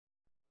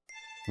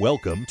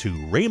Welcome to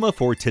Rhema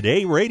for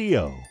Today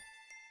Radio.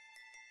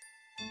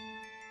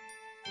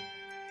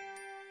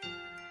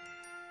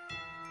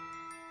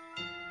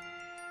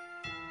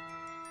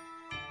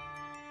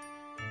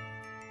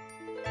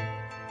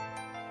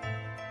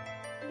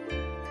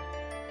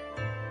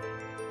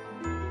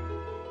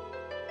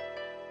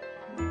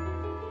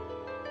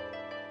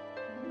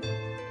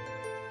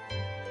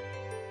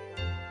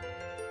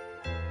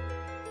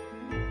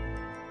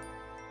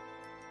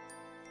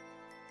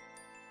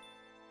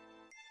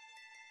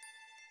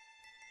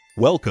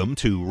 Welcome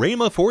to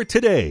Rhema for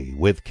Today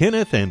with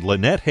Kenneth and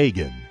Lynette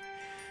Hagin.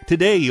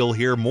 Today you'll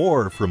hear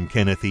more from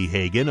Kenneth E.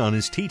 Hagin on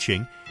his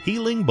teaching,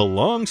 Healing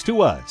Belongs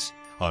to Us,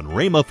 on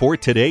Rhema for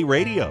Today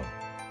Radio.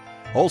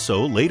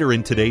 Also, later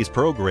in today's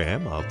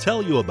program, I'll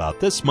tell you about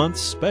this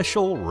month's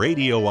special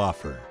radio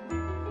offer.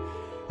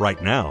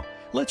 Right now,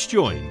 let's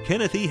join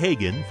Kenneth E.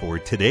 Hagin for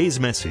today's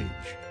message.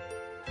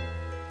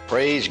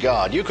 Praise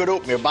God. You could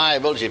open your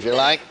Bibles, if you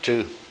like,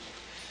 to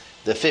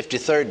the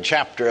 53rd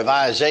chapter of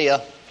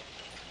Isaiah.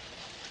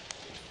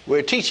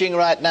 We're teaching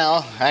right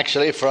now,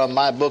 actually, from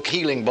my book,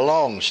 Healing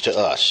Belongs to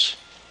Us.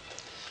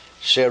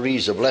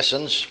 Series of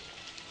lessons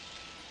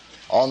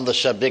on the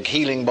subject,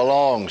 Healing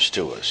Belongs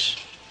to Us.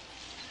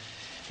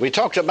 We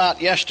talked about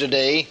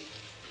yesterday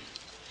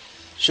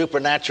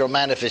supernatural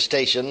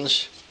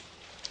manifestations,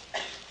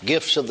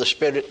 gifts of the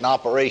Spirit in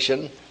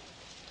operation.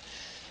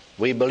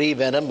 We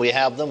believe in them, we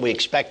have them, we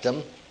expect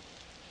them,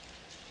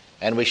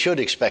 and we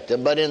should expect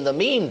them. But in the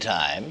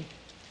meantime,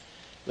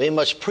 we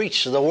must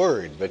preach the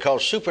Word,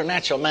 because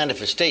supernatural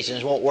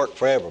manifestations won't work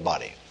for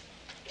everybody.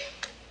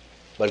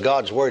 But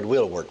God's Word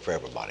will work for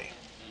everybody.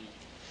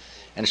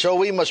 And so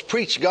we must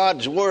preach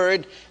God's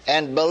Word,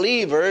 and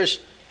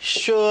believers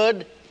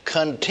should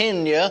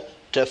continue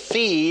to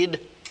feed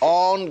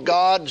on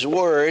God's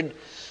Word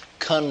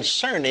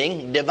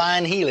concerning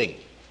divine healing,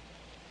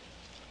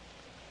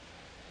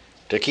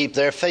 to keep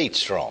their faith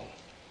strong,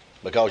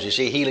 because you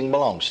see, healing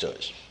belongs to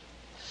us.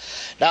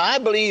 Now, I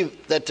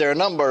believe that there are a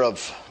number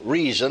of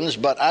reasons,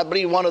 but I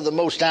believe one of the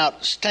most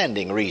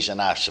outstanding reason,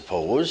 I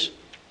suppose,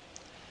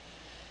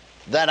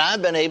 that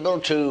I've been able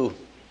to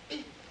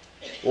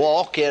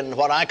walk in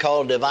what I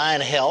call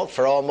divine health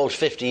for almost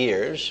 50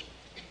 years,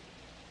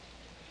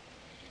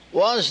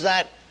 was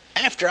that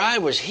after I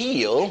was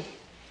healed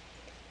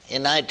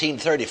in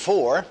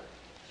 1934,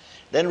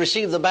 then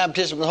received the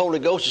baptism of the Holy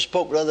Ghost and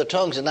spoke with other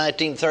tongues in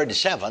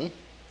 1937,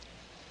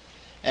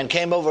 and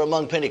came over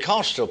among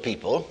Pentecostal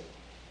people.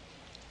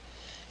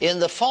 In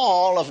the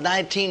fall of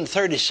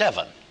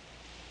 1937,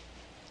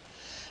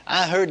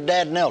 I heard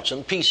Dad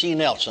Nelson, P.C.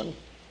 Nelson,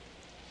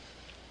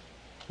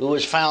 who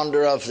was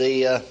founder of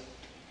the,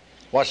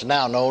 what's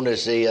now known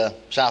as the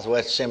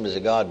Southwest Assemblies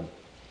of God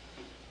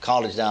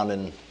College down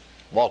in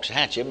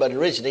Waxahachie, but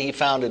originally he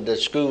founded the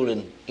school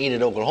in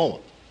Enid, Oklahoma.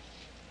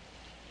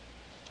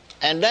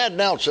 And Dad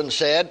Nelson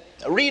said,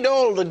 read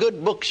all the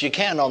good books you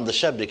can on the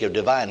subject of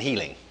divine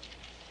healing.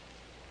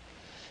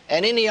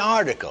 And any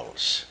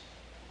articles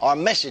or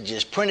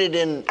messages printed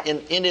in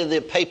any of the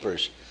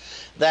papers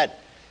that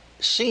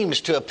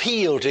seems to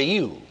appeal to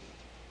you.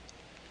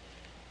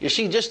 You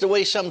see, just the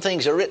way some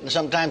things are written,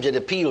 sometimes it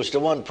appeals to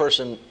one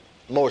person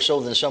more so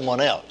than someone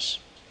else.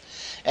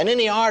 And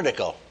any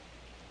article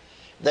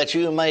that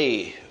you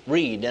may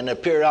read in a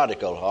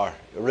periodical or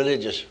a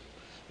religious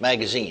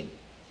magazine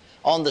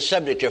on the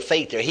subject of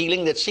faith or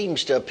healing that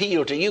seems to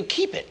appeal to you,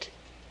 keep it.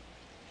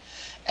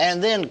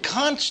 And then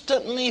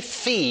constantly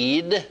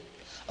feed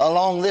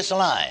along this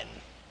line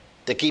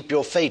to keep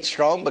your faith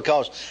strong,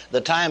 because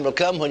the time will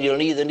come when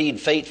you'll either need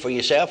faith for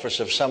yourself or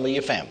for some of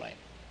your family.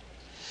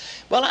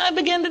 Well, I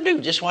began to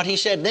do just what he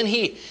said. Then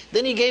he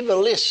gave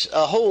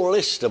a whole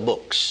list of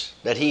books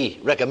that he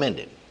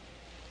recommended.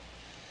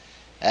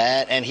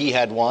 And he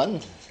had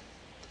one.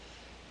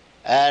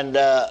 And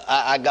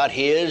I got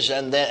his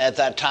and then at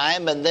that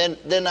time. And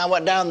then I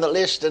went down the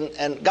list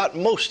and got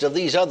most of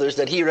these others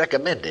that he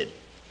recommended.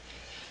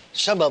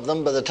 Some of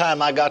them, by the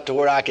time I got to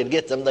where I could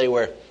get them, they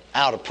were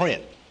out of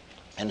print.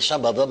 And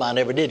some of them I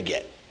never did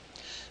get.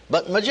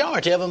 But the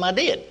majority of them I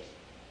did.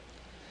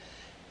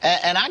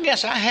 And I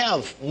guess I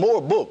have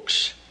more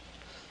books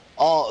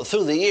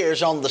through the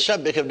years on the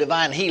subject of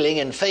divine healing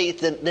and faith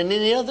than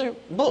any other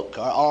book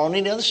or on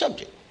any other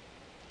subject.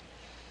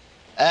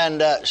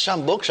 And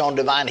some books on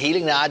divine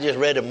healing, now I just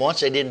read them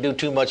once. They didn't do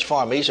too much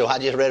for me, so I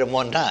just read them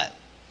one time.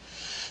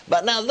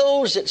 But now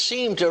those that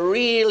seem to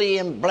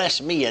really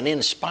bless me and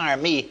inspire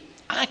me,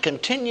 I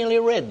continually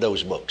read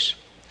those books.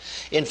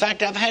 In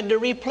fact, I've had to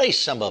replace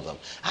some of them.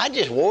 I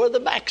just wore the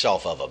backs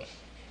off of them.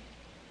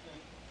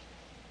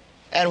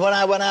 And when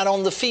I went out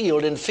on the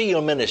field in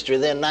field ministry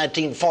then in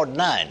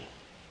 1949,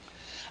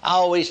 I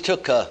always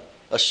took a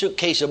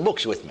suitcase of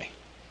books with me.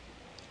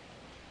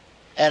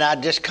 And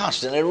I'd just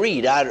constantly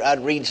read.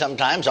 I'd read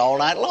sometimes all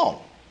night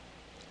long.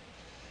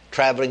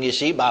 Traveling, you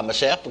see, by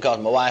myself because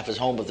my wife was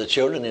home with the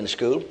children in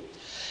school.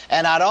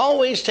 And I'd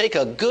always take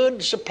a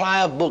good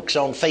supply of books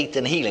on faith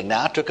and healing.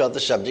 Now, I took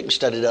other subjects and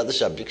studied other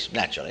subjects,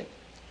 naturally.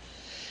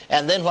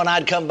 And then when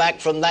I'd come back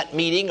from that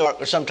meeting,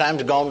 or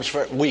sometimes gone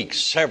for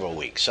weeks, several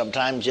weeks,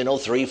 sometimes,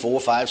 3,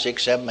 4, 5,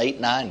 6, 7, 8,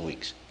 9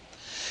 weeks.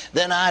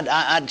 Then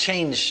I'd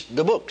change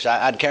the books.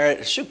 I'd carry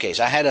a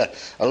suitcase. I had a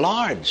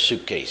large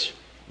suitcase,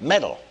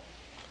 metal,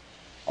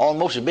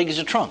 almost as big as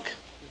a trunk.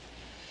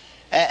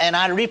 And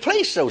I'd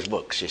replace those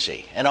books, you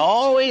see. And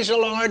always a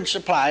large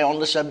supply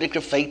on the subject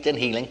of faith and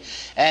healing.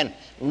 And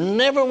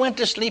never went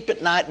to sleep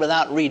at night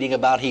without reading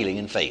about healing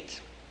and faith.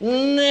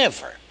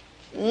 Never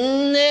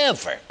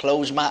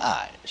closed my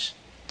eyes.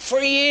 For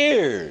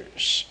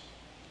years.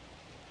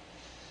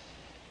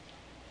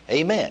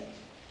 Amen.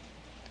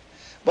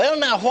 Well,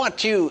 now what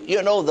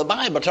the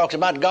Bible talks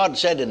about, God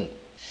said in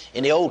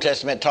the Old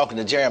Testament, talking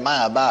to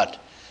Jeremiah about,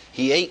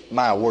 He ate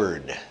my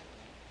word.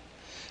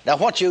 Now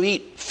what you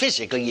eat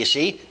physically, you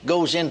see,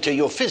 goes into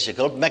your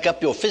physical, make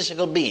up your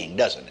physical being,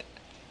 doesn't it?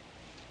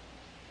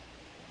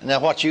 Now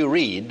what you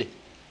read,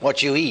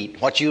 what you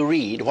eat, what you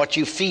read, what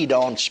you feed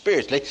on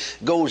spiritually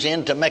goes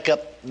in to make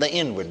up the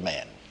inward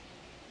man.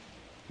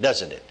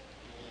 Doesn't it?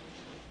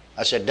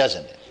 I said,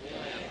 doesn't it?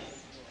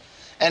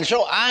 And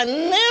so I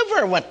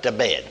never went to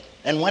bed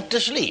and went to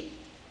sleep.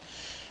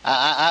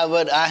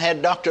 I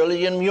had Dr.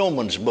 William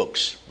Yeoman's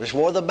books, which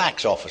wore the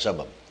backs off of some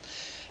of them,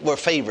 were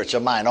favorites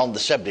of mine on the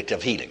subject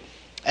of healing,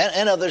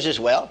 and others as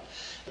well.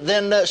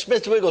 Then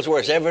Smith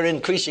Wigglesworth's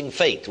ever-increasing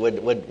faith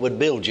would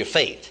build your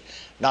faith.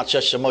 Not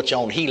just so much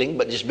on healing,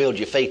 but just build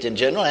your faith in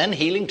general, and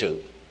healing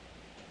too.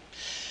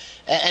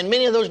 And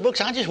many of those books,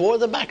 I just wore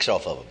the backs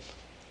off of them.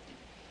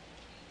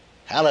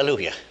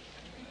 Hallelujah.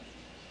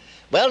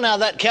 Well, now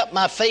that kept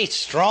my faith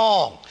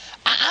strong.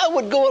 I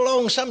would go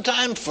along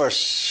sometime for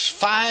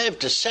 5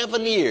 to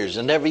 7 years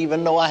and never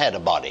even know I had a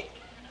body.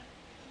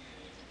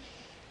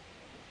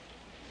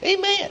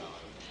 Amen.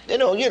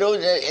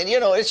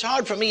 It's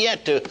hard for me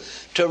yet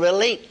to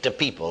relate to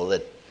people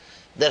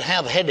that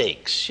have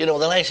headaches. The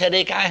last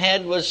headache I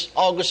had was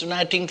August of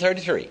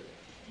 1933.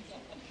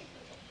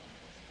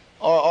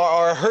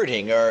 Or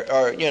hurting,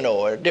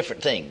 or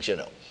different things,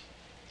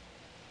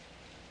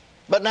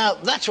 But now,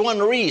 that's one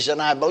reason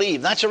I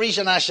believe. That's the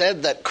reason I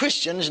said that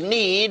Christians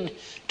need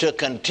to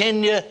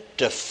continue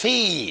to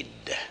feed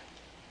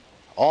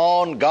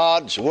on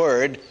God's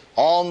Word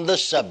on the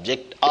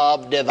subject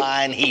of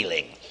divine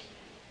healing.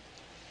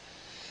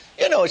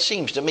 It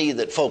seems to me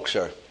that folks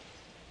are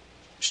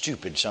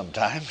stupid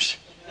sometimes.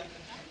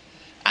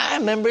 I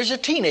remember as a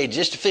teenager,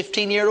 just a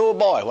 15-year-old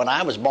boy, when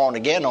I was born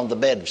again on the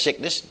bed of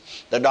sickness,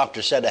 the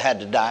doctor said I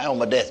had to die on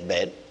my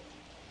deathbed.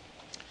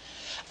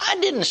 I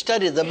didn't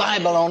study the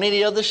Bible on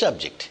any other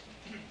subject.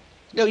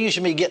 No use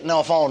of me getting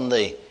off on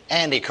the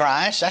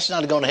Antichrist. That's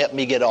not going to help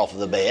me get off of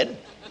the bed.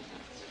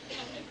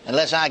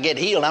 Unless I get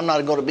healed, I'm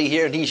not going to be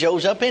here and he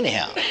shows up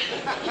anyhow.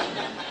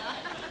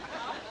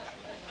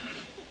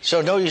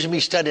 So no use of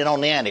me studying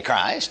on the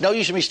Antichrist. No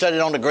use of me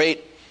studying on the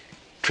Great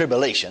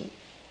Tribulation.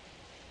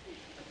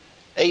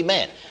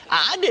 Amen.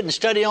 I didn't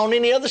study on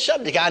any other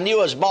subject. I knew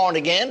I was born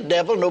again,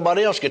 devil.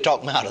 Nobody else could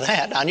talk me out of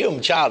that. I knew I'm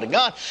a child of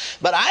God.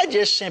 But I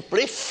just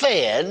simply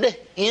fed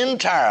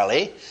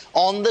entirely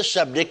on the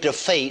subject of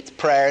faith,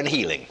 prayer, and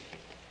healing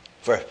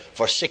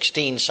for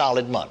 16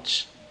 solid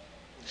months.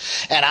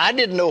 And I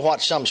didn't know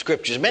what some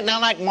scriptures meant.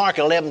 Now, like Mark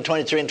 11,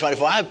 23 and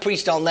 24, I've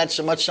preached on that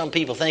so much some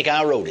people think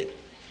I wrote it.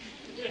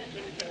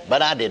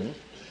 But I didn't.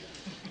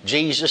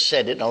 Jesus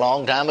said it a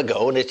long time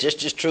ago, and it's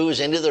just as true as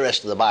any of the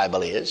rest of the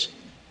Bible is.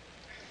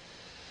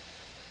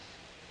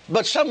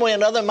 But some way or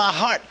another, my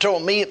heart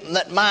told me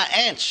that my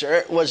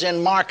answer was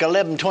in Mark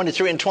 11,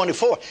 23 and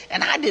 24.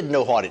 And I didn't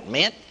know what it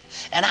meant.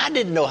 And I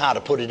didn't know how to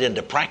put it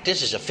into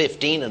practice as a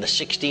 15 and a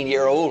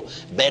 16-year-old,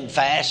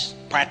 bedfast,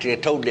 practically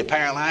totally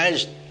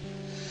paralyzed.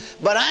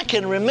 But I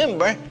can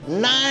remember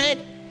night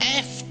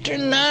after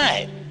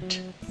night,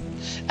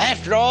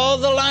 after all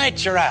the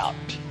lights are out,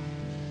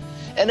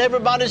 and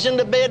everybody's in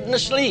the bed and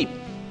asleep.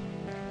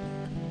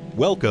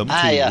 Welcome to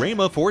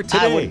Rhema for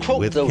Today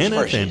with Kenneth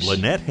verses and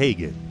Lynette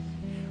Hagin.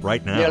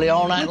 Right now, nearly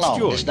all night let's long.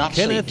 join It's not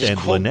Kenneth sleep. Just and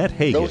quote Lynette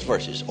Hagin. those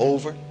verses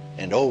over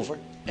and over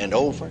and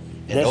over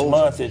and this over.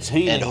 month it's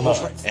healing and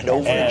over month. and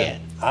over again.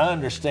 I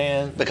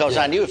understand. Because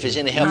I knew if there's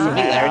any help for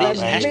me, there it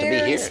is. It has to be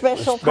Very here.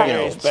 special Very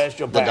package.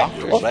 special The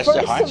package. doctors, bless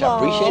their hearts, I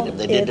appreciate them.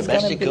 They did the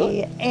best they It's going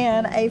to could. be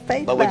in a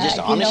faith But we're bag. just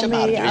honest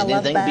about it. There isn't I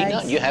love anything to be done.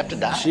 bags. You have to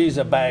die. She's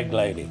a bag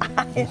lady. All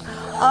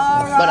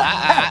right. But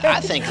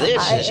I think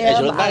this is I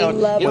about,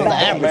 love the bags.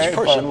 average Married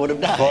person would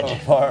have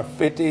died. For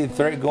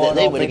 53, going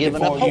They on would have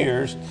given up 54 hope.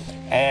 years.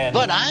 And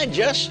But I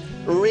just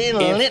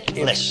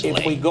relentlessly.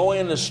 if we go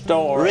in the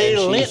store and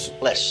she's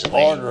Relentlessly.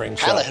 ordering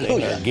something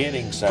Hallelujah. or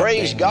getting something,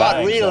 Praise God,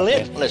 buying something,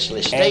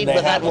 relentlessly stayed and they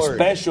with that have a word.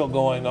 special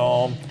going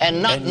on,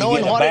 And not you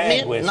knowing get a what it bag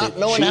meant, with not it,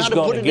 knowing how she's to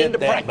gonna put it get into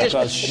that practice,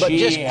 because but she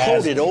just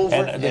quote it over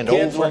and the and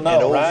kids over will know,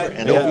 and over right?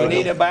 and If over. you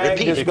need a bag,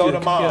 Repeat just it. go to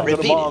mom.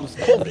 Repeat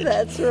it. Quote it.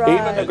 That's right.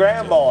 Even the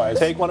grandboys.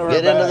 Take one of her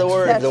Get into the bags.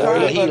 word. That's The word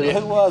will right. heal you.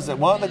 Who was it?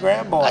 One of the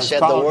grandboys I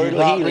said the called word you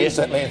will not heal you.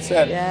 recently and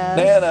said, Yes.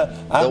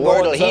 Nana, I'm The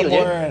word will going heal you.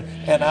 somewhere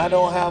and I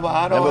don't have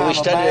a Remember we bag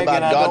studied to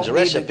about I God's don't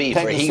need to recipe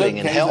take for a healing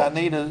and suitcase. health, I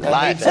need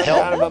life some and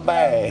health. kind of a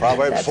bag.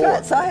 Proverbs That's 4.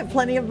 right. So I have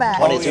plenty of bags.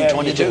 20 Oh, through yeah, you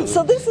 22. do.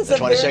 So this is The a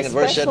very 22nd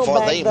verse said, special "For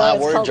bag, thee though. my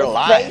It's words called are a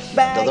life, faith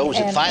bag, to those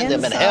that and find them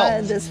in inside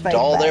health, this to faith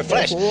all their bag,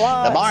 flesh." there's The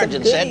lots margin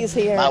of goodies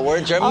said, here, "My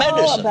words are all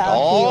medicine, to about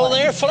all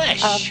healing. their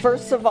flesh."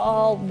 First of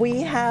all,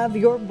 we have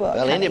your book. Well,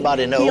 honey,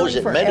 anybody knows Healing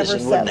that Forever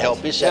medicine wouldn't 7.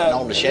 help you sitting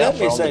on the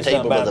shelf or on the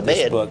table of the This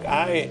bed. book.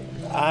 I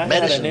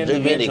Medicine had do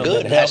an you any individual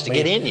good, that it has helped to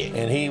get me, in you.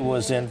 and he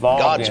was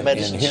involved God's in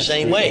medicine's the history,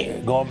 same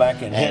way. going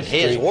back in And history.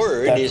 His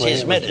word That's is where His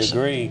he was medicine.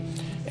 degree.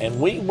 And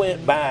we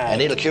went back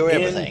And it'll cure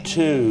everything.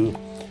 into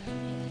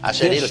I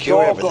said it'll cure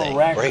historical everything.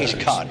 records.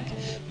 Praise God.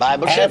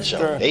 Bible said so.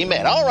 After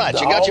Amen. All right,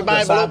 you all got your the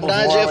Bible open to disciples were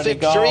Isaiah already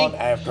 53? gone,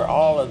 after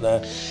all of the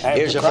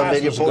Here's a Christ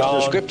familiar was portion of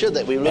gone, Scripture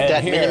that we've looked and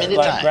at here, many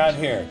like times. right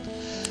here.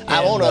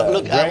 I want to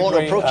look. I want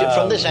to approach it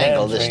from this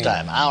angle this Nancy,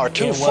 time. Our in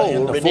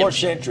twofold the 4th redemption.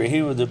 century,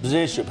 he was the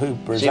bishop who See,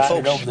 presided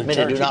folks, over the many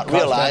church do at not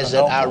realize that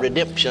our Constantinople.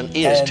 redemption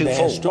is And the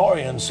twofold.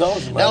 historian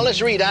Sozeman Now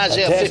let's read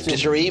Isaiah attested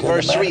 53, to the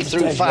verse 3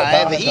 through manifestation of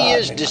 5. the He power of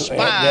is God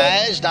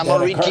despised. I'm going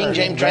to read that King occurred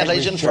James in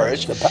translation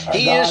Gregory's first. church. The power of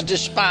He is God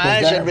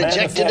despised was and there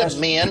rejected of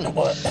men,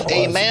 manifest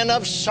a was man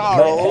of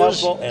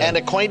sorrows helpful and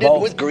acquainted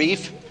both with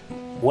grief.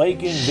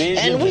 waking visions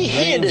And we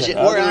hid, dreams as it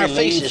and were, other our reliefs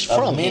faces of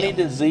from many him.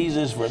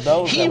 diseases for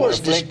those He that were was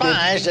afflicted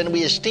despised and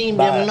we esteemed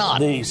by him not.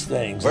 these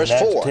things. Verse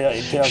And that's 4.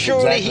 it tells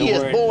Surely exactly he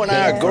hath where it borne came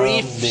our from,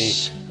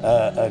 griefs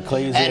the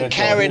ecclesiastical and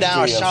carried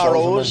our history of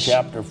sorrows.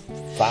 Solomon, chapter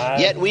 5.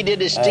 Yet we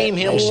did esteem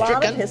him A lot of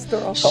stricken,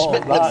 historical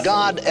smitten lot. of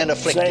God, and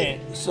afflicted.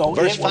 Saying, so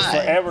Verse it was 5.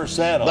 forever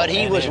settled. But he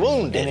and was it-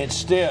 wounded and it's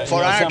still,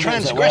 for our some people say,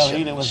 well, transgressions.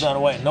 healing was done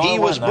away. No, He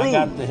it was wasn't. I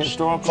got the bruised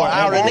historical for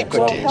our evidence That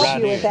will iniquities. help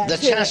you with that The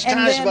too.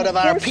 chastisement and of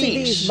then our first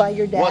peace CDs by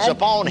your dad, was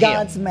upon him.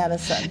 God's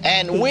medicine.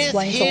 And He with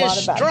explains his a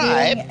lot about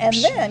healing. And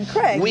stripes, then,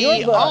 Craig, we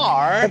your book,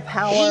 are The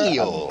Power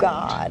healed. of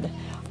God.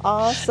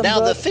 Awesome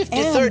Now, the book.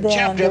 53rd and then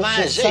chapter of there's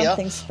just Isaiah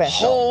something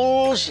special.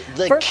 holds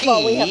the First of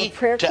all, we have a key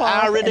prayer to cloth,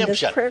 our and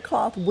redemption. this prayer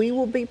cloth we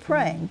will be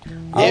praying.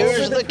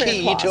 Here's over the prayer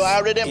key cloths. to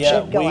our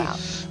redemption. Should go out.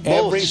 Both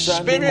Every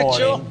Sunday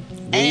spiritual morning,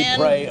 we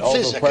and pray over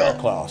physical. prayer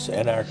cloths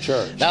in our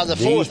church. Now, the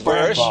These fourth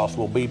prayer verse cloths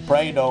will be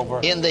prayed over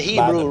in the by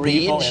Hebrew the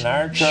people reads, in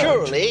our church.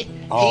 "Surely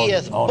on, he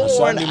hath on a borne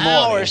Sunday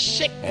our morning,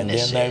 sicknesses and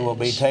then they will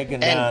be taken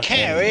and down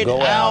carried and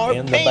go out our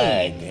in the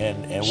bag,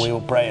 pain." and we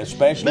will pray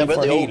especially Remember,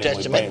 for the healing. Old We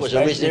Testament pray was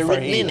especially originally for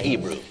written in healing.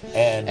 Hebrew,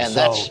 and and so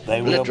that's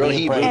they will literal be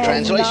Hebrew prayed. And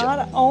translation.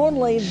 not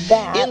only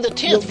that, In the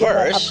 10th you'll get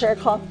verse a prayer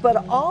cloth, but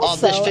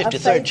also this 53rd a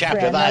faith chapter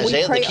friend. of Now, we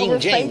Isaiah, the pray King over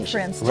James faith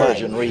friends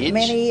version today. reads,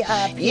 Many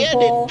 "Yet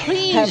people it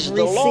pleased have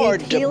the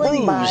Lord received to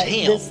healing by bruise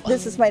him.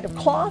 this is made of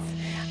cloth,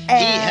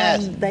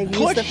 hath and they've put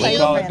used the We faith him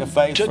call it the friend.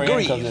 faith to friend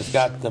grief. because it's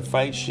got the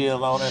face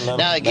shield on it.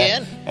 Now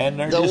again, and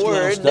they're the just little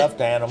word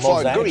stuffed animals.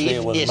 for Actually, grief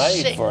it was is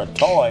made sick. for a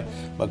toy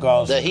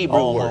because The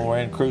Hebrew when word. we're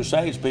in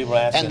crusades, people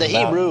ask And the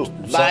about Hebrew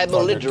something Bible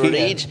for their literally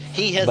kids, reads,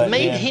 "He hath but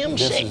made then him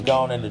this sick." has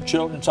gone into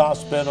children's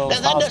hospitals.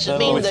 Now, that doesn't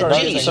mean hospitals, that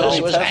nursing Jesus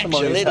homes. was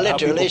actually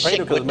literally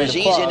sick with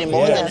disease any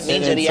more than it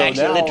means that he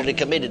actually literally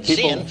committed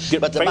sin.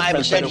 But the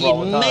Bible said he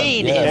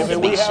made him to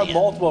And be we have sin.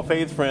 multiple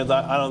faith friends.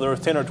 I don't know, there was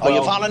 10 or 12. Are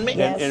you following me?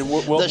 Yes. And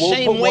we'll The put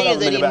same one way of them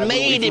that in the he back.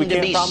 made We him to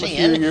can't be promise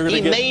sin, you're gonna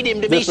he get made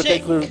him to be this sick.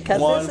 particular 'Cause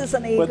one. this is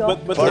an eagle.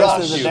 But For This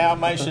us. is a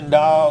Dalmatian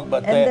dog,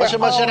 but And they're they're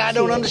Somebody said, "I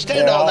don't all understand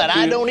They're all all that." I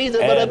cute. don't either,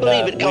 but I And,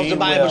 believe it because we the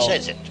Bible will-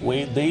 says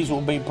it. These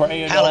will be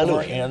prayed Hallelujah.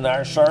 over in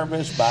our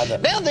service by the.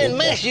 Now then,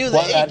 Matthew, the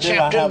what I 8th do, I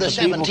chapter have and the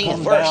the people 17th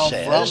come verse down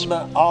says from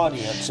the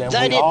audience, and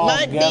that we it all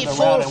might be gather around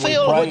and we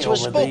fulfilled pray which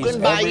was over these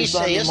spoken by every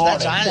Sunday Isaiah,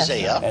 that's morning.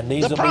 Isaiah, And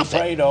these the will be prophet,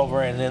 prayed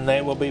over, and then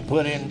they will be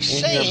put in your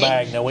saying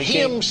bag. Now we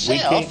himself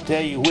can't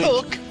tell you which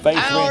took faith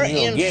our friend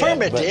you'll get, but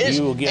infirmities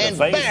you will get a and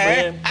faith bare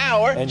friend,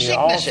 our and you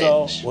also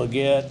sicknesses. will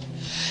get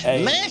a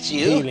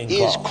Matthew healing is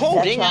cloth.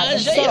 quoting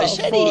That's right. Isaiah. And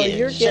Said for he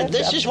your is. Said gift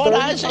this of is what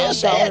Isaiah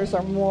said. $35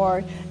 or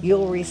more,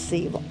 you'll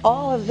receive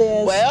all of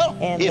this. Well,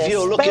 in if this you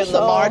look in the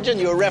special margin,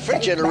 your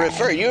reference, faith it'll bag.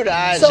 refer you to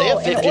Isaiah So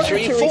in order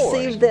 53:4. to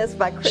receive this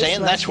by Christmas,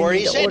 saying that's where you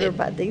he need to said order it.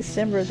 by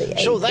December the 8th.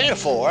 So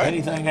therefore,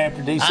 Anything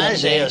after December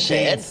Isaiah the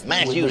said, 18th,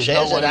 Matthew there's says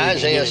no that way we can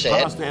Isaiah get it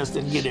said, processed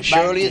and get it back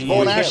surely to is born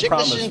you. our can't sicknesses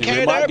promise and you. We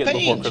carried might our get it before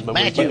pains. Christmas, but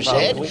we Matthew can't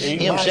said, promise. You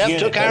might himself get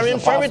took it. our There's a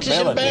infirmities and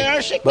possibility. bare our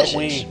But sicknesses.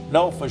 we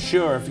know for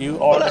sure if you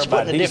Well, order that's by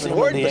putting a different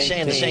December word, the but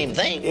saying the 18th, same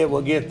thing. it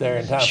will get there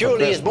in time Surely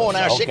for is Christmas. born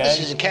our okay?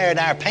 sicknesses and carried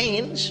our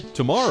pains.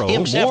 Tomorrow,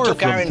 Himself more took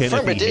from our Kenneth E.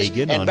 infirmities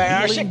Hagin and on bare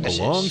our Healing sicknesses.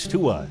 Belongs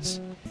to Us.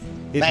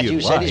 If Matthew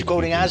you'd said like, he's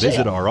quoting you can Isaiah.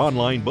 visit our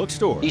online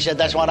bookstore. He said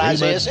that's what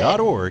Isaiah said.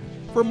 rhema.org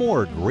for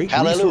more great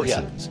Hallelujah.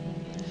 resources.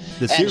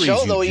 The And series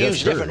so, though you he just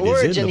used different heard is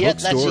words, in and the yet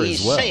that's bookstore he's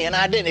as well. saying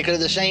identically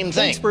the same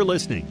Thanks thing. for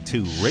listening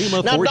to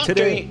Rhema Now, for Dr.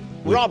 Today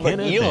with Robert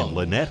Kenneth Young, and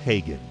Lynette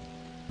Hagin.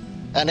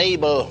 an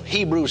able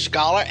Hebrew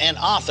scholar and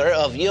author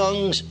of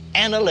Young's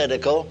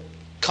Analytical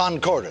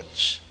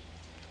Concordance,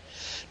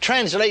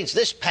 translates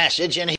this passage in